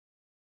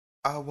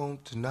I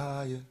won't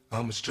deny it,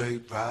 I'm a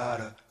straight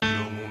rider. You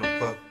don't wanna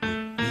fuck with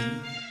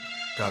me.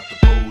 Got the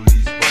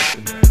police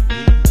busting at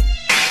me,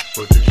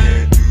 but they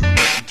can't do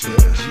nothing to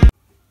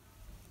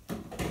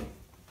me.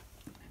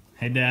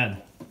 Hey,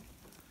 Dad.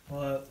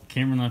 What?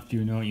 Kameron left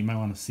you a note. You might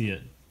want to see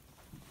it.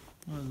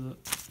 What is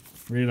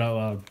it? Read it out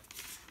loud.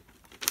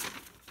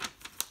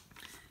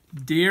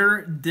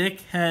 Dear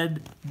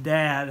dickhead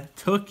dad,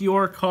 took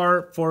your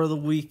car for the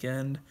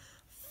weekend.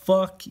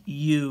 Fuck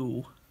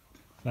you.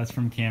 That's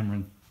from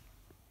Kameron.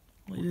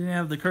 Well, you didn't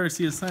have the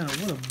courtesy to sign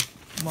it. What a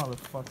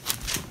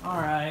motherfucker.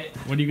 Alright.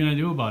 What are you going to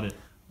do about it?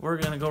 We're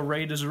gonna go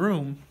raid his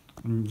room.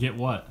 And get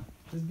what?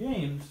 His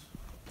games.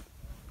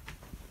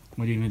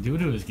 What are you going to do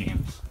to his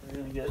games?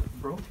 They're gonna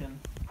get broken.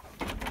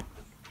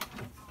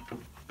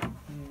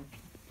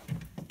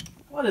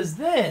 What is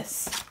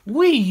this?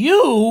 Wii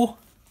U?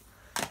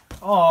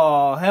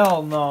 Oh,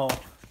 hell no.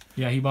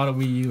 Yeah, he bought a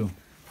Wii U.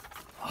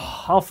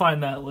 I'll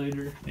find that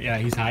later. Yeah,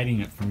 he's hiding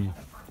it from you.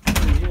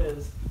 He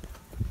is.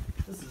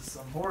 This is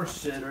some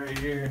horse shit right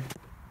here.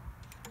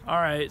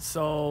 Alright,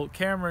 so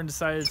Cameron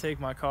decided to take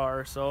my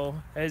car. So,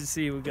 as you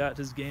see, we got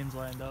his games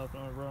lined up.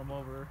 I'm gonna run him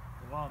over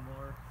the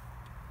lawnmower.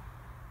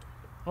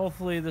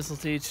 Hopefully, this will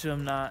teach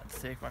him not to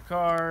take my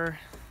car.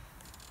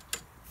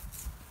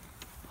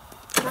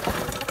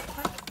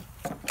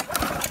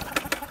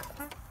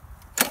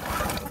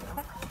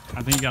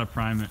 I think you got to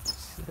prime it.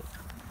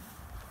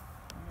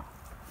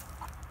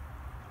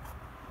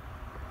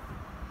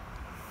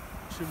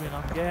 Should be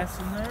enough gas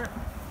in there.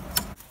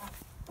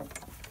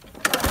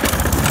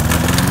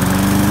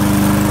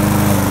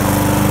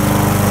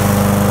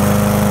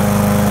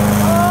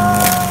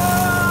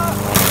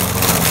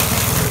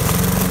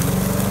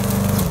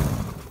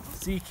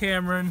 See,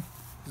 Cameron,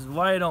 this is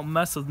why you don't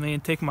mess with me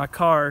and take my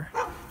car.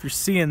 If you're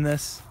seeing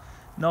this,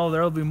 no,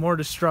 there will be more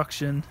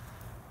destruction.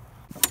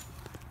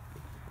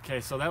 Okay,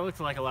 so that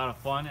looked like a lot of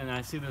fun, and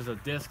I see there's a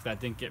disc that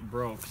didn't get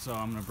broke, so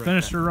I'm going to break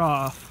Finish that. her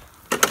off.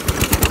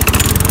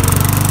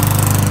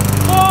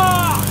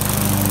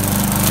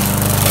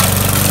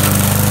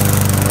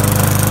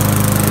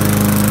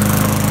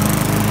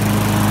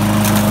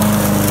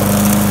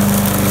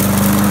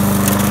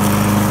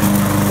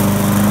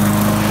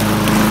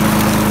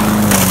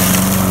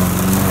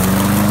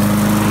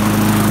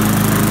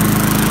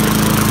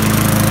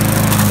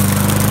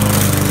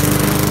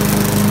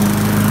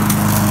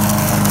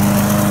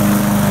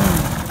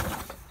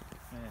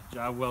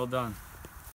 Job well done.